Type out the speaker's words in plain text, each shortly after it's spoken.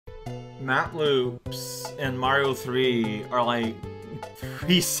map loops in Mario 3 are like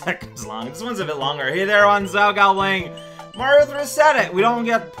 3 seconds long. This one's a bit longer. Hey there, i1SRwEL8JG0. Mario 3 ascetic. We don't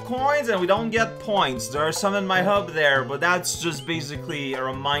get coins and we don't get points. There are some in my hub there, but that's just basically a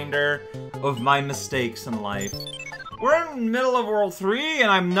reminder of my mistakes in life. We're in the middle of World 3 and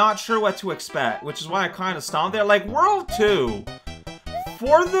I'm not sure what to expect, which is why I kind of stopped there. Like, World 2,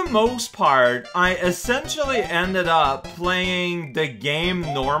 for the most part, I essentially ended up playing the game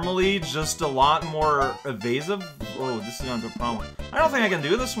normally, just a lot more evasive. Oh, this is gonna be a problem. I don't think I can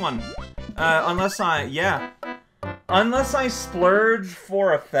do this one. Unless I splurge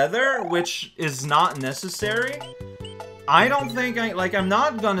for a feather, which is not necessary. I don't think I'm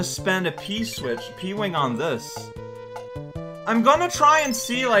not gonna spend a P-Wing on this. I'm gonna try and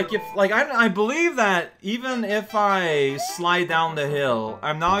see, I believe that even if I slide down the hill,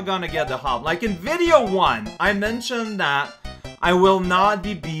 I'm not gonna get the hop. Like in video 1, I mentioned that I will not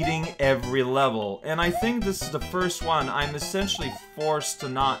be beating every level, and I think this is the first one I'm essentially forced to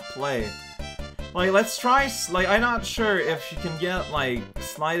not play. Like, let's try, I'm not sure if you can get,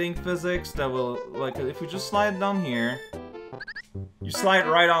 sliding physics that will, if we just slide down here, you slide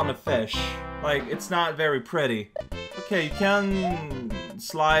right on the fish. Like, it's not very pretty. Okay, you can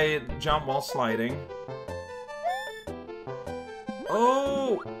jump while sliding.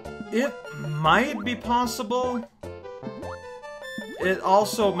 Oh, it might be possible. It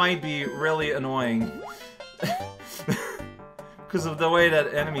also might be really annoying. Because of the way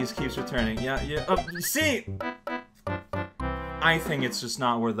that enemies keeps returning. Yeah, you see? I think it's just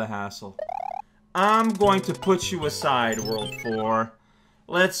not worth the hassle. I'm going to put you aside, World 4.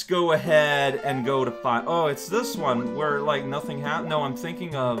 Let's go ahead and go to 5. Oh, it's this one where, nothing happened. No, I'm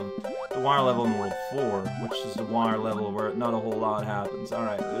thinking of the wire level in World 4, which is the wire level where not a whole lot happens.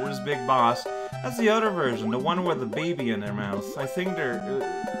 Alright, there's Big Boss. That's the other version, the one with the baby in their mouth. I think they're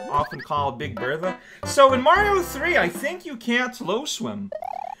often called Big Bertha. So in Mario 3, I think you can't low swim.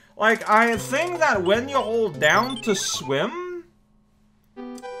 I think that when you hold down to swim,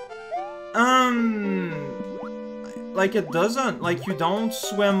 it doesn't, you don't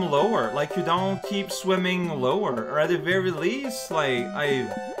swim lower, you don't keep swimming lower, or at the very least, I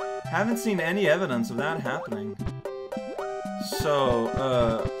haven't seen any evidence of that happening. So,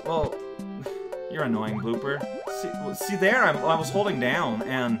 well, you're annoying, Blooper. See there, I was holding down,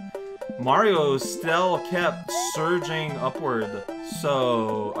 and Mario still kept surging upward,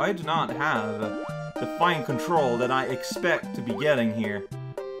 so I do not have the fine control that I expect to be getting here.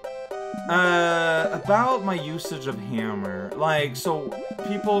 About my usage of hammer, so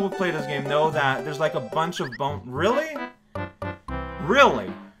people who play this game know that there's a bunch of bone. Really? Really?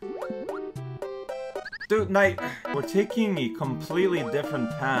 Dude, we're taking a completely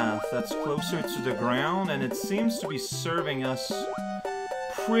different path that's closer to the ground, and it seems to be serving us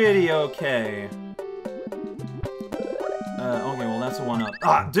pretty okay. Okay, well that's a 1-up.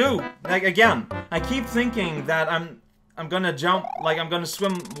 Ah, dude! Again, I keep thinking that I'm gonna jump, I'm gonna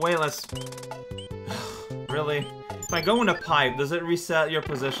swim way less. Really? If I go in a pipe, does it reset your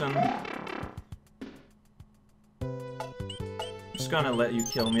position? I'm just gonna let you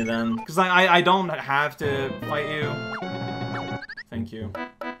kill me then. Because I don't have to fight you. Thank you.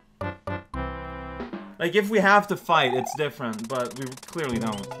 If we have to fight, it's different, but we clearly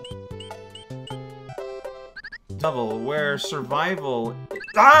don't. Double, where survival...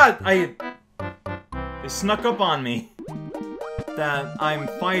 Ah! They snuck up on me. That I'm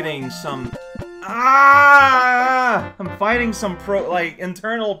fighting some... Ah! I'm fighting some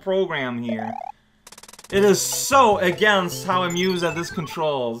internal program here. It is so against how I'm used at this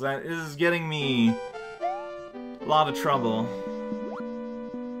controls that it is getting me a lot of trouble.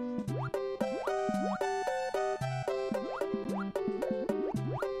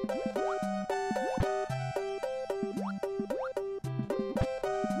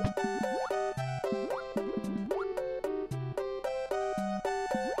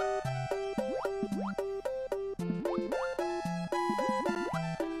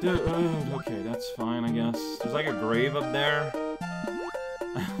 Dude, okay, that's fine, I guess. There's a grave up there.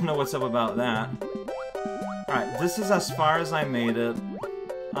 I don't know what's up about that. Alright, this is as far as I made it.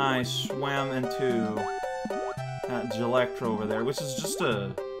 I swam into that Gelectro over there, which is just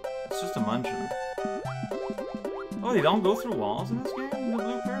a... It's just a muncher. Oh, they don't go through walls in this game, the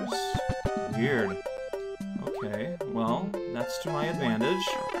bloopers? Weird. Okay, well, that's to my advantage.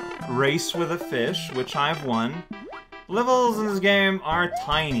 Race with a fish, which I've won. Levels in this game are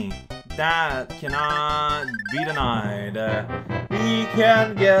tiny. That cannot be denied. We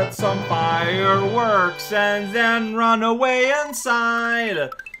can get some fireworks and then run away inside.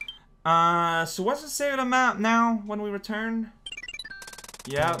 So what's it say on the map now when we return?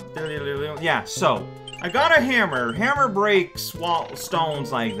 Yeah, yeah, so, I got a hammer. Hammer breaks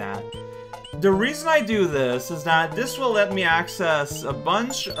stones like that. The reason I do this is that this will let me access a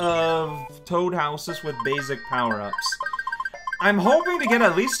bunch of toad houses with basic power-ups. I'm hoping to get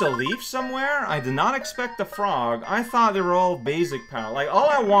at least a leaf somewhere. I did not expect a frog. I thought they were all basic power. Like, all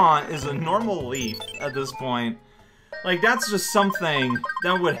I want is a normal leaf at this point. Like, that's just something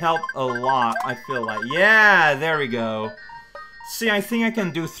that would help a lot, I feel like. Yeah, there we go. See, I think I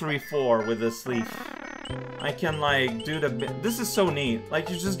can do 3-4 with this leaf. I can, like, do the... This is so neat. Like,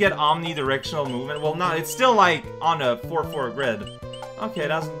 you just get omnidirectional movement. Well, no, it's still, like, on a 4-4 grid. Okay,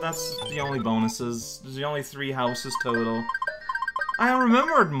 that's the only bonuses. There's the only 3 houses total. I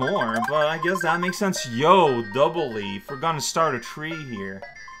remembered more, but I guess that makes sense. Yo, double leaf. We're gonna start a tree here.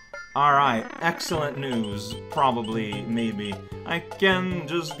 Alright, excellent news. Probably, maybe. I can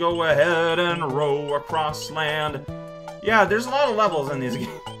just go ahead and row across land. Yeah, there's a lot of levels in these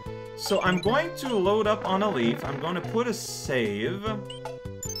games. So I'm going to load up on a leaf. I'm going to put a save.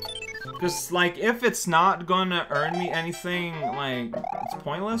 Because, like, if it's not gonna earn me anything, like, it's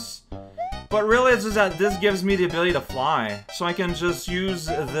pointless. But really, it's just that this gives me the ability to fly. So I can just use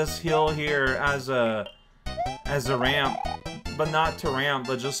this hill here as a ramp. But not to ramp,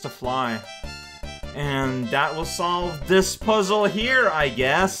 but just to fly. And that will solve this puzzle here, I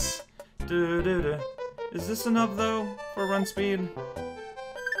guess. Is this enough, though, for run speed?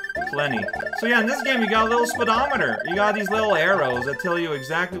 Plenty. So yeah, in this game, you got a little speedometer. You got these little arrows that tell you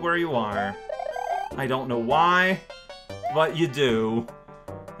exactly where you are. I don't know why, but you do.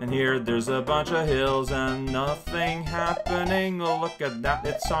 And here, there's a bunch of hills and nothing happening. Oh, look at that.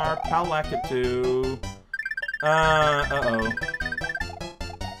 It's our Palakatu. Uh-oh.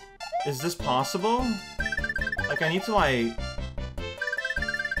 Is this possible? Like, I need to, like...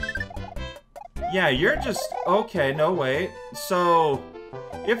 Yeah, you're just... Okay, no, wait. So,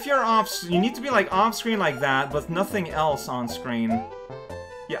 if you're off... You need to be, like, off-screen like that, but nothing else on screen.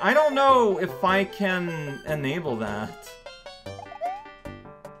 Yeah, I don't know if I can enable that.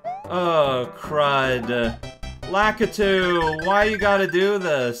 Oh, crud. Lakitu, why you gotta do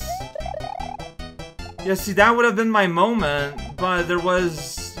this? Yeah, see, that would have been my moment, but there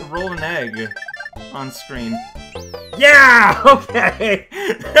was a rolling egg on screen. Yeah! Okay!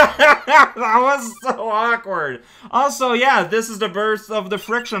 That was so awkward. Also, yeah, this is the birth of the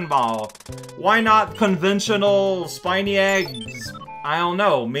friction ball. Why not conventional spiny eggs? I don't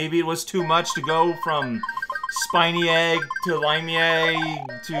know. Maybe it was too much to go from spiny egg to limey egg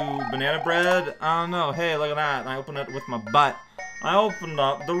to banana bread. I don't know. Hey, look at that. I opened it with my butt. I opened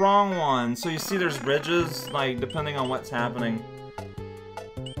up the wrong one. So you see there's bridges, like, depending on what's happening.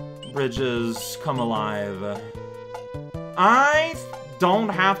 Bridges come alive. I don't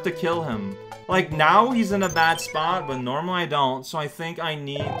have to kill him. Like, now he's in a bad spot, but normally I don't. So I think I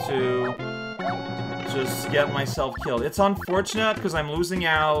need to just get myself killed. It's unfortunate because I'm losing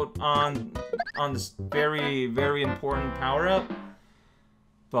out on this very, very important power-up.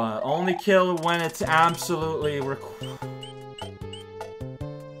 But only kill when it's absolutely required.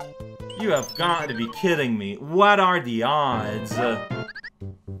 You have got to be kidding me. What are the odds?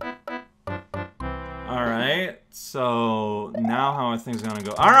 Alright, so now how are things gonna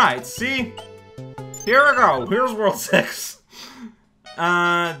go? Alright, see? Here we go. Here's World 6.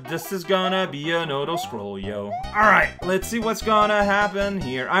 This is gonna be an auto-scroll, yo. Alright, let's see what's gonna happen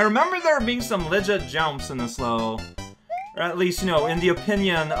here. I remember there being some legit jumps in this level. Or at least, you know, in the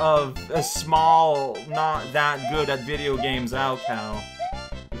opinion of a small, not that good at video games Alcow.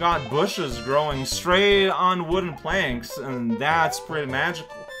 Got bushes growing straight on wooden planks, and that's pretty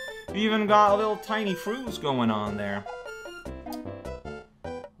magical. We even got little tiny fruits going on there.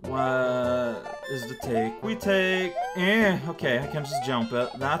 What is the take? We take... okay, I can just jump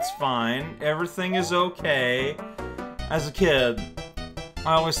it. That's fine. Everything is okay. As a kid,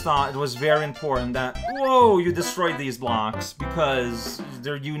 I always thought it was very important that, whoa, you destroyed these blocks, because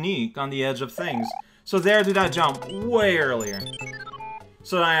they're unique on the edge of things. So there, do that jump way earlier.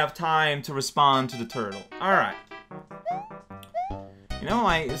 So that I have time to respond to the turtle. Alright. You know,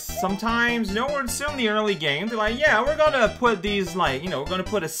 like, sometimes, you know, we're still in the early game. They're like, yeah, we're gonna put these, like, you know, we're gonna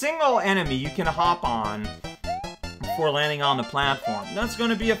put a single enemy you can hop on before landing on the platform. That's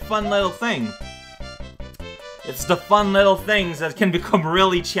gonna be a fun little thing. It's the fun little things that can become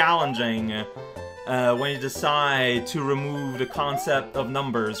really challenging when you decide to remove the concept of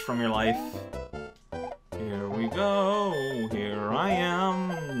numbers from your life. Here we go, here I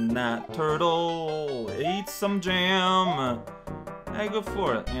am, that turtle, eat some jam. Hey, go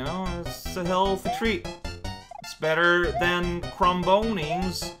for it, you know, it's a healthy treat. It's better than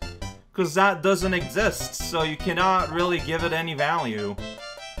crumbones, because that doesn't exist, so you cannot really give it any value.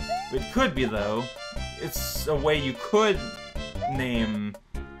 It could be, though. It's a way you could name,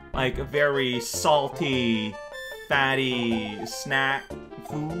 like, a very salty, fatty snack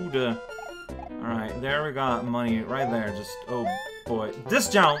food. Alright, there we got money right there, just, oh boy. This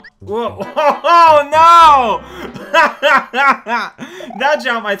jump! Whoa! Oh no! That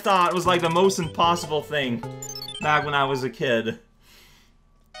jump, I thought, was like the most impossible thing back when I was a kid.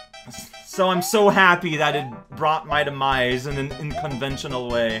 So I'm so happy that it brought my demise in an unconventional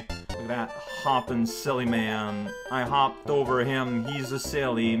way. Look at that hopping silly man. I hopped over him, he's a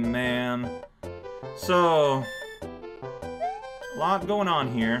silly man. So, a lot going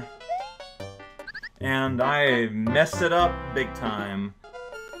on here. And I messed it up big time.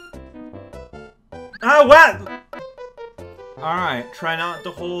 Ah, what? Alright, try not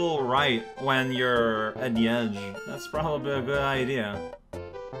to hold right when you're at the edge. That's probably a good idea.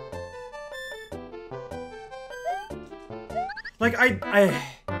 Like,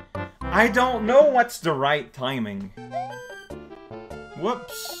 I don't know what's the right timing.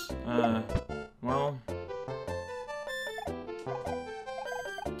 Whoops. Well...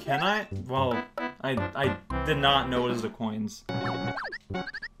 Can I? Well, I did not notice the coins.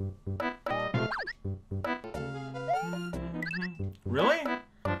 Really?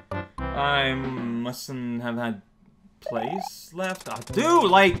 I mustn't have had place left. Oh,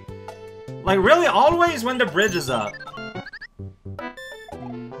 dude, like really always when the bridge is up.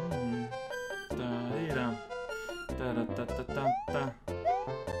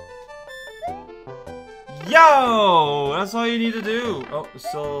 Yo! That's all you need to do. Oh,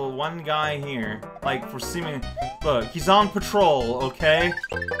 so one guy here. Like, for seeming... Look, he's on patrol, okay?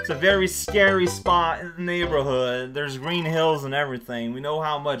 It's a very scary spot in the neighborhood. There's green hills and everything. We know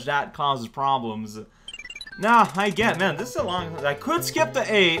how much that causes problems. Nah, I get, man, this is a long... I could skip the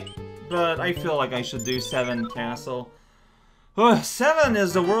 8, but I feel like I should do 7 castle. 7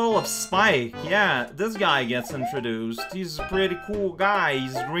 is the world of Spike. Yeah, this guy gets introduced. He's a pretty cool guy.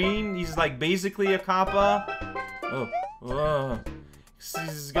 He's green. He's like basically a kappa. Oh.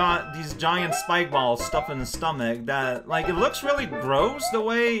 He's got these giant spike balls stuffed in his stomach that, like, it looks really gross the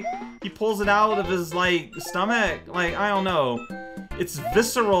way he pulls it out of his, like, stomach. Like, I don't know. It's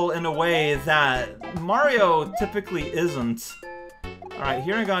visceral in a way that Mario typically isn't. Alright,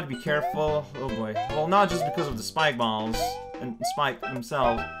 here I gotta be careful. Oh boy. Well, not just because of the spike balls and Spike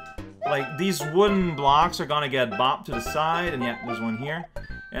himself. Like, these wooden blocks are gonna get bopped to the side, and yeah, there's one here.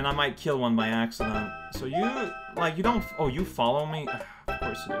 And I might kill one by accident. So you, like, you don't... Oh, you follow me? Of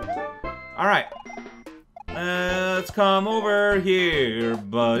course you do. Alright. Let's come over here,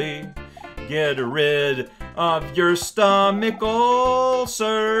 buddy. Get rid of your stomach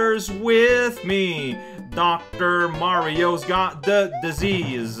ulcers with me. Dr. Mario's got the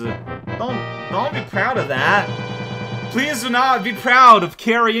disease. Don't be proud of that. Please do not be proud of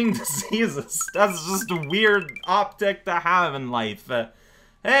carrying diseases. That's just a weird optic to have in life.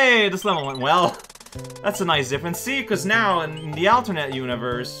 Hey, this level went well. That's a nice difference. See, because now in the alternate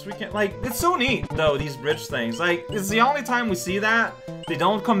universe, we can, like, it's so neat, though, these bridge things. Like, it's the only time we see that. They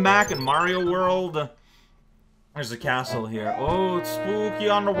don't come back in Mario World. There's a castle here. Oh, it's spooky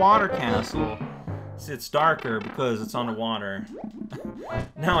underwater castle. See, it's darker because it's underwater.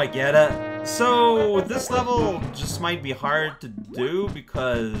 Now I get it. So, this level just might be hard to do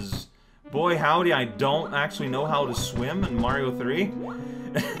because, boy howdy, I don't actually know how to swim in Mario 3.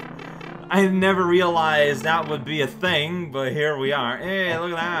 I never realized that would be a thing, but here we are. Hey,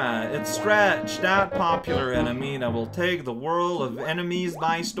 look at that. It's Stretch, that popular enemy that will take the world of enemies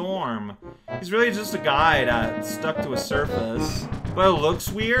by storm. He's really just a guy that's stuck to a surface. But it looks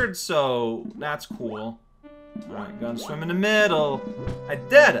weird, so that's cool. Alright, gotta swim in the middle. I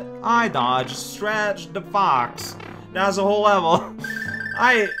did it! I dodged Stretch the Fox. That's the whole level.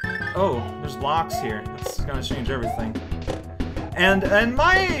 Oh, there's blocks here. That's gonna change everything. And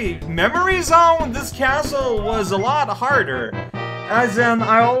my memory zone, this castle was a lot harder. As in,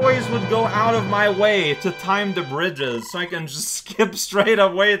 I always would go out of my way to time the bridges so I can just skip straight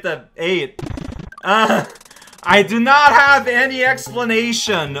away to 8. I do not have any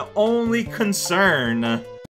explanation, only concern.